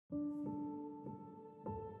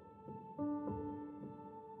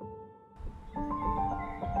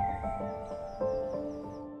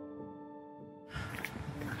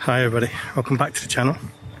Hi everybody, welcome back to the channel.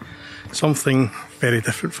 Something very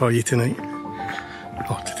different for you tonight,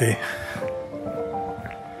 or today.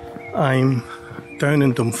 I'm down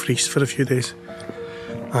in Dumfries for a few days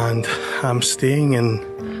and I'm staying in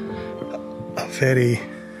a very...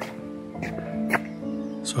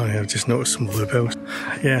 Sorry, I've just noticed some bluebells.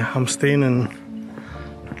 Yeah, I'm staying in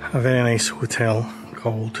a very nice hotel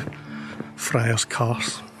called Friars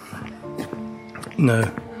Carse.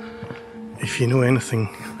 Now, if you know anything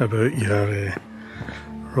about your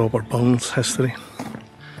Robert Burns history,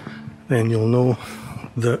 then you'll know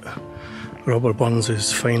that Robert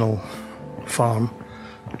Burns' final farm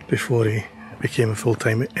before he became a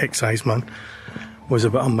full-time exciseman was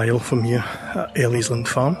about a mile from here at Elliesland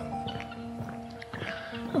Farm,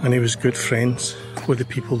 and he was good friends with the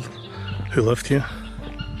people who lived here,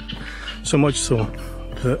 so much so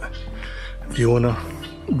that the owner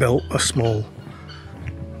built a small,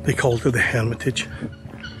 they called it the Hermitage,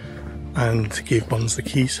 and gave Burns the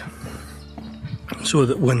keys, so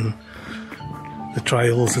that when the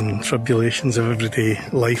trials and tribulations of everyday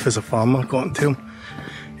life as a farmer got into him,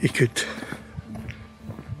 he could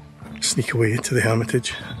sneak away to the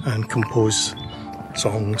Hermitage and compose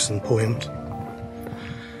songs and poems.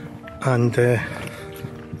 And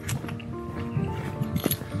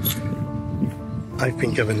I've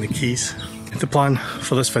been given the keys. The plan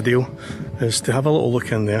for this video is to have a little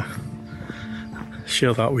look in there,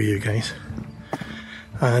 share that with you guys,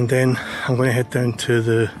 and then I'm going to head down to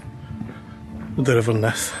the River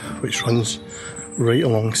Nith, which runs right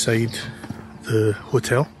alongside the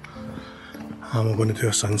hotel, and we're going to do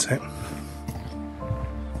a sunset.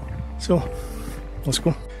 So let's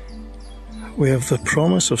go. We have the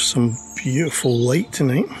promise of some beautiful light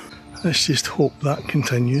tonight. Let's just hope that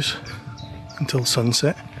continues until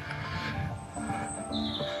sunset.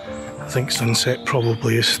 I think sunset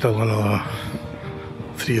probably is still another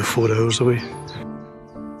 3 or 4 hours away.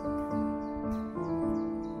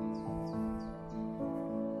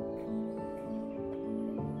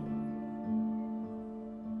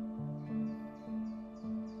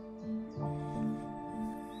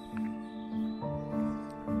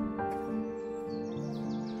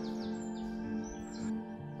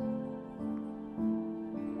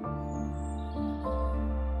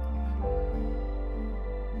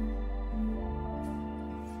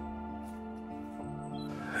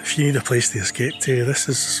 If you need a place to escape to, this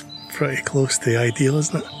is pretty close to the ideal,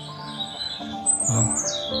 isn't it? Wow.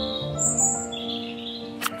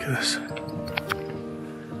 Look at this.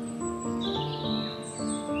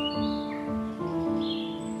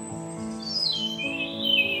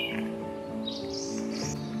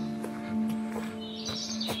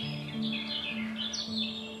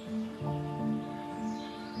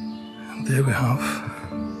 And there we have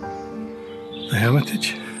the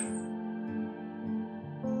Hermitage.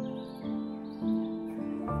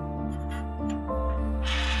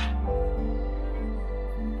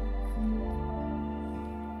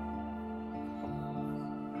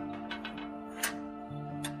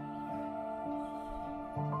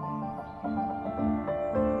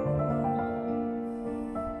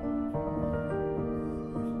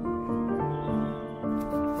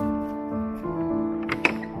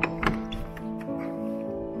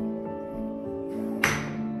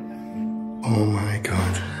 Oh my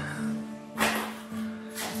god.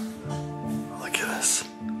 Look at this.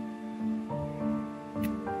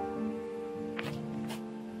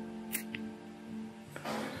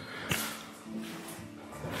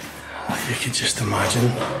 You could just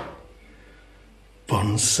imagine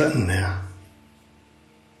Burns sitting there.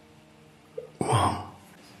 Wow.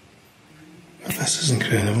 This is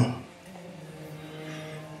incredible.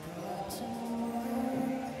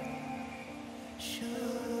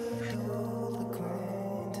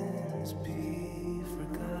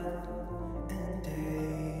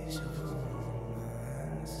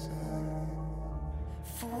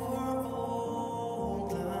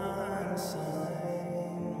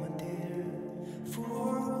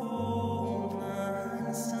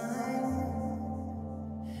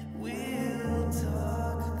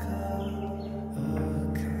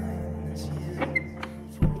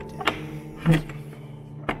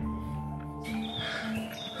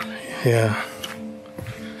 Yeah.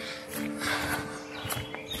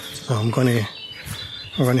 So we're going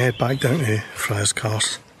to head back down to Friars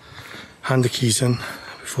Carse, hand the keys in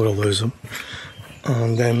before I lose them,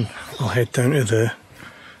 and then I'll head down to the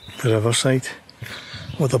riverside.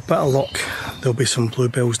 With a bit of luck, there'll be some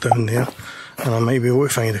bluebells down there, and I might be able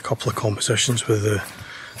to find a couple of compositions with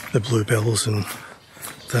the bluebells and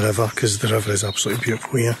the river, because the river is absolutely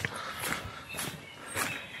beautiful here.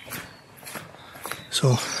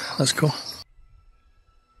 So let's go.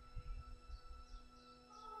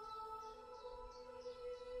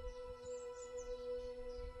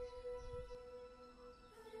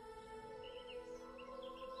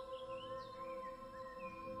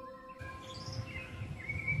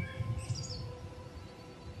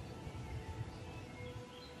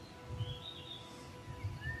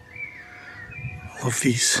 Love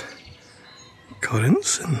these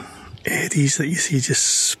currents and eddies that you see just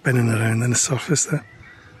spinning around on the surface there.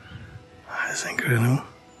 That is incredible.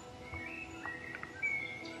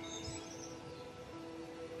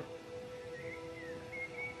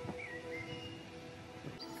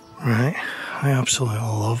 Right, I absolutely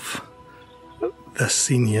love this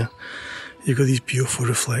scene here. You've got these beautiful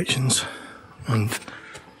reflections, and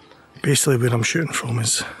basically where I'm shooting from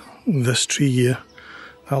is this tree here,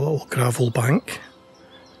 that little gravel bank.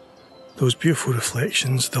 Those beautiful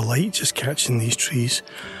reflections, the light just catching these trees,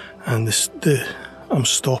 and I'm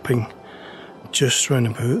stopping just round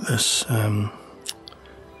about this line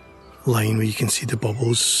where you can see the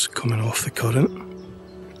bubbles coming off the current.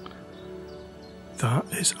 That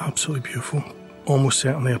is absolutely beautiful. Almost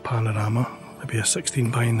certainly a panorama, maybe a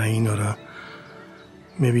 16:9 or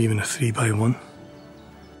maybe even a 3:1.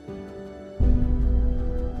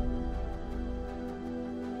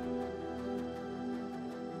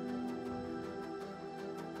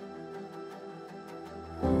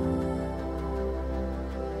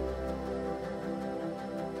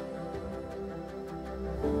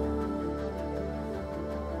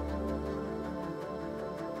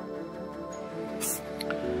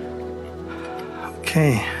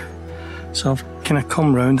 Okay, so I've kind of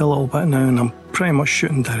come round a little bit now and I'm pretty much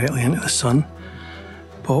shooting directly into the sun,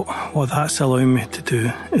 but what that's allowing me to do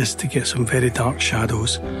is to get some very dark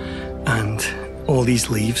shadows, and all these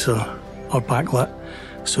leaves are backlit,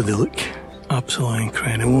 so they look absolutely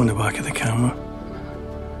incredible on the back of the camera.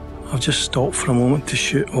 I've just stopped for a moment to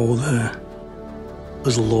shoot all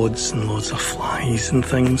there's loads and loads of flies and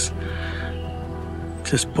things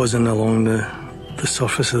just buzzing along the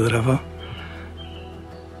surface of the river.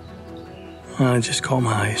 And it just caught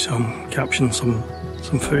my eye, so I'm capturing some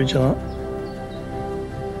footage of that.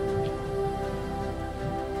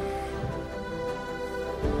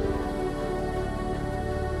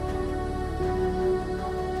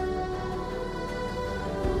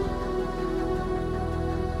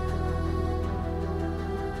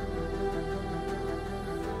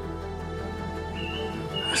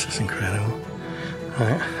 This is incredible.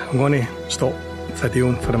 Right, I'm going to stop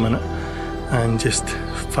videoing for a minute and just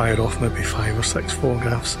fire off maybe 5 or 6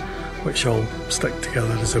 photographs, which I'll stick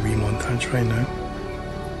together as a wee montage right now.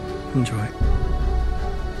 Enjoy.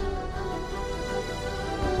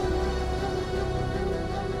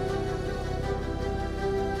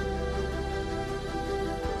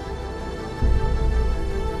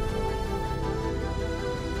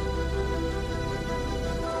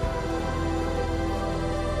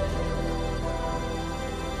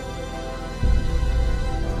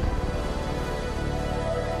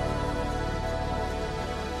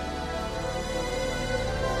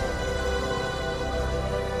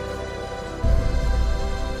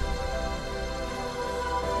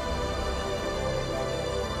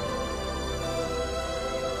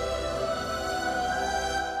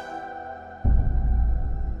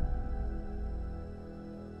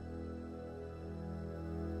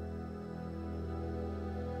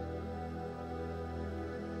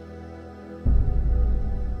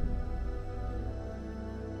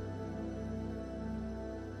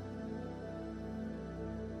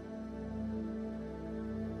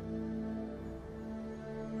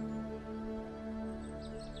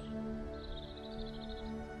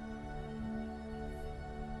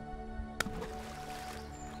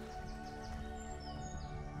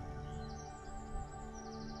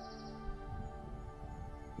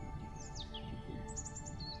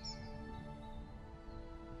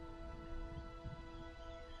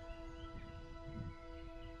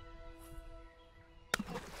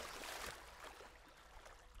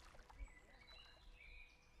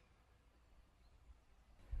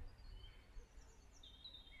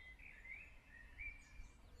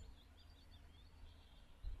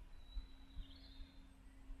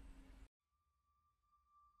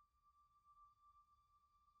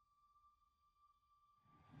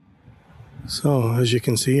 So as you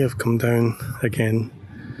can see, I've come down again.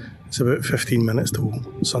 It's about 15 minutes till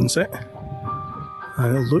sunset,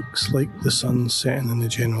 and it looks like the sun's setting in the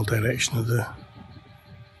general direction of the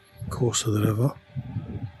course of the river.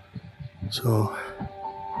 So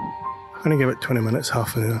I'm going to give it 20 minutes,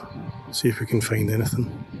 half an hour, see if we can find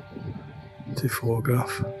anything to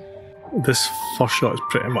photograph. This first shot is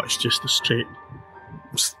pretty much just a straight,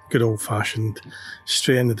 good old fashioned,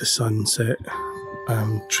 straight into the sunset.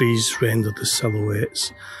 Trees rendered as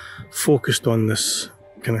silhouettes, focused on this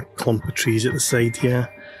kind of clump of trees at the side here.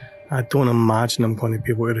 I don't imagine I'm going to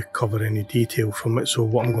be able to recover any detail from it, so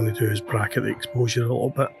what I'm going to do is bracket the exposure a little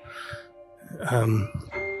bit,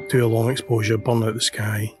 do a long exposure, burn out the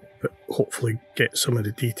sky, but hopefully get some of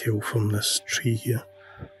the detail from this tree here,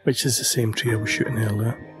 which is the same tree I was shooting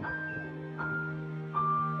earlier.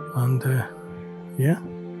 And yeah,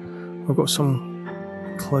 I've got some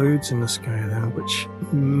clouds in the sky there, which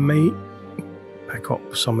might pick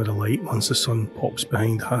up some of the light once the sun pops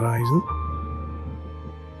behind the horizon.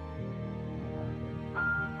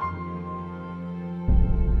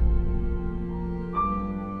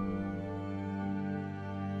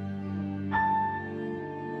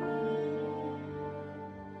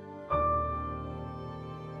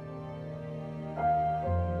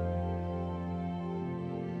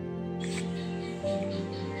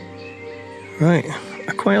 Right,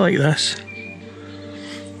 I quite like this.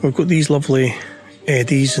 We've got these lovely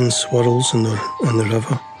eddies and swirls in the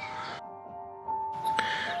river.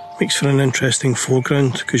 Makes for an interesting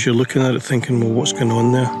foreground because you're looking at it thinking, well, what's going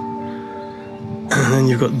on there? And then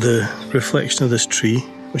you've got the reflection of this tree,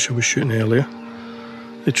 which I was shooting earlier,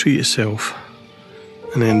 the tree itself,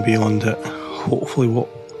 and then beyond it, hopefully what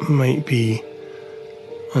might be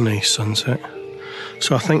a nice sunset.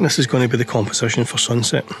 So I think this is going to be the composition for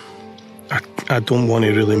sunset. I don't want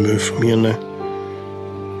to really move from here now.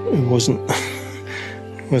 It wasn't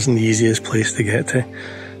the easiest place to get to.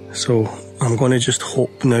 So I'm going to just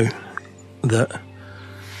hope now that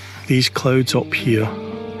these clouds up here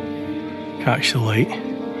catch the light.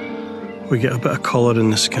 We get a bit of colour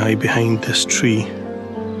in the sky behind this tree.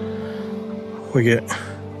 We get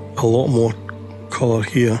a lot more colour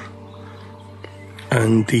here.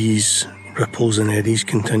 And these ripples and eddies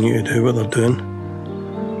continue to do what they're doing.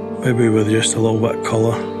 Maybe with just a little bit of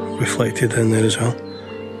colour reflected in there as well.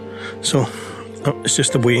 So it's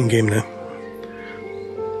just a waiting game now.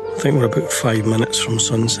 I think we're about 5 minutes from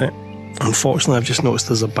sunset. Unfortunately, I've just noticed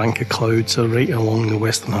there's a bank of clouds right along the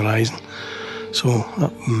western horizon, so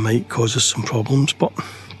that might cause us some problems, but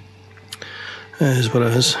it is what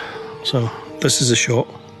it is. So this is a shot.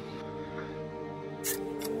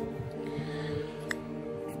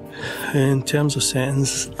 In terms of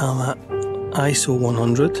settings, I'm at ISO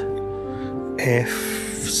 100,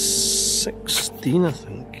 f16 I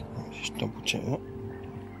think. Let me just double check that.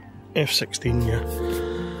 f16, yeah.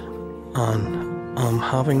 And I'm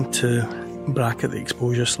having to bracket the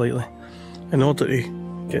exposure slightly in order to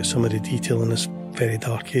get some of the detail in this very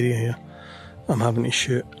dark area here. I'm having to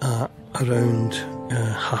shoot at around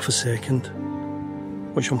half a second,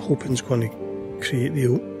 which I'm hoping is going to create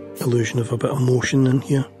the illusion of a bit of motion in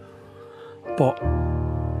here. But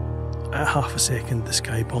at half a second the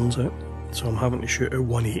sky burns out, so I'm having to shoot at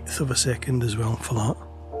 1/8 of a second as well for that.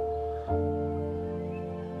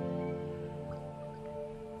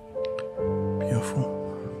 Beautiful.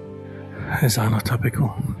 It's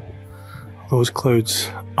anatypical. Those clouds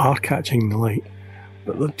are catching the light,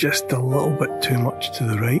 but they're just a little bit too much to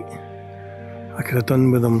the right. I could have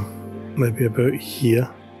done with them maybe about here,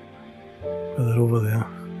 but they're over there.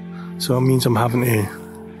 So it means I'm having to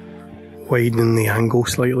widen the angle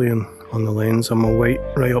slightly on the lens. I'm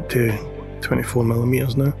right up to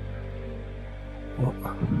 24mm now. But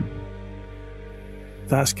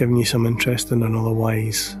that's giving you some interest in an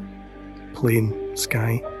otherwise plain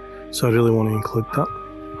sky, so I really want to include that.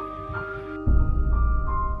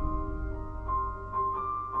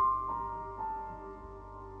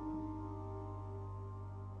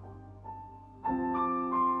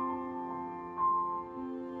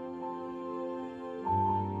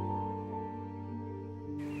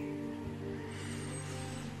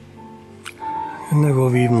 And now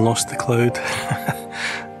we've even lost the cloud.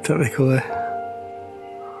 Typically.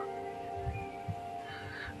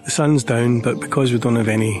 The sun's down, but because we don't have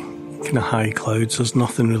any kind of high clouds, there's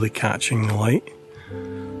nothing really catching the light.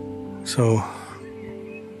 So,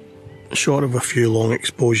 short of a few long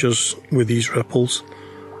exposures with these ripples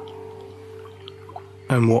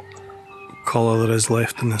and what colour there is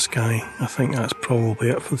left in the sky, I think that's probably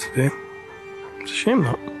it for today. It's a shame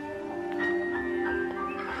that.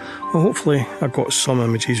 Well, hopefully I got some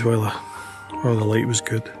images while the light was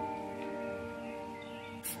good.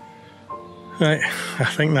 Right, I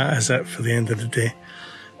think that is it for the end of the day.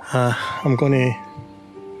 I'm going to...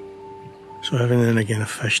 So every now and again a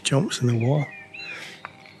fish jumps in the water.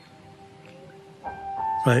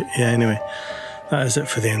 Right, yeah, anyway, that is it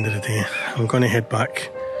for the end of the day. I'm going to head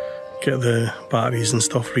back, get the batteries and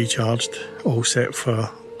stuff recharged, all set for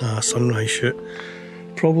a sunrise shoot.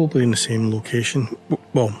 Probably in the same location,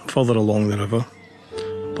 well, further along the river,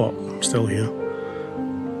 but still here.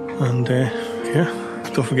 And yeah,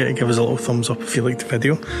 don't forget to give us a little thumbs up if you liked the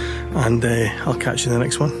video, and I'll catch you in the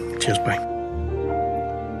next one. Cheers, bye.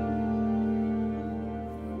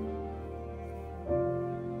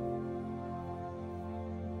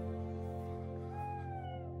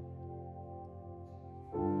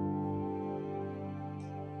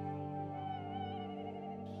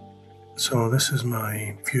 So this is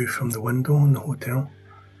my view from the window in the hotel,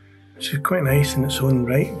 which is quite nice in its own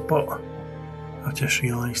right, but I've just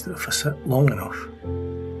realised that if I sit long enough,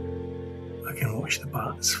 I can watch the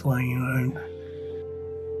bats flying around.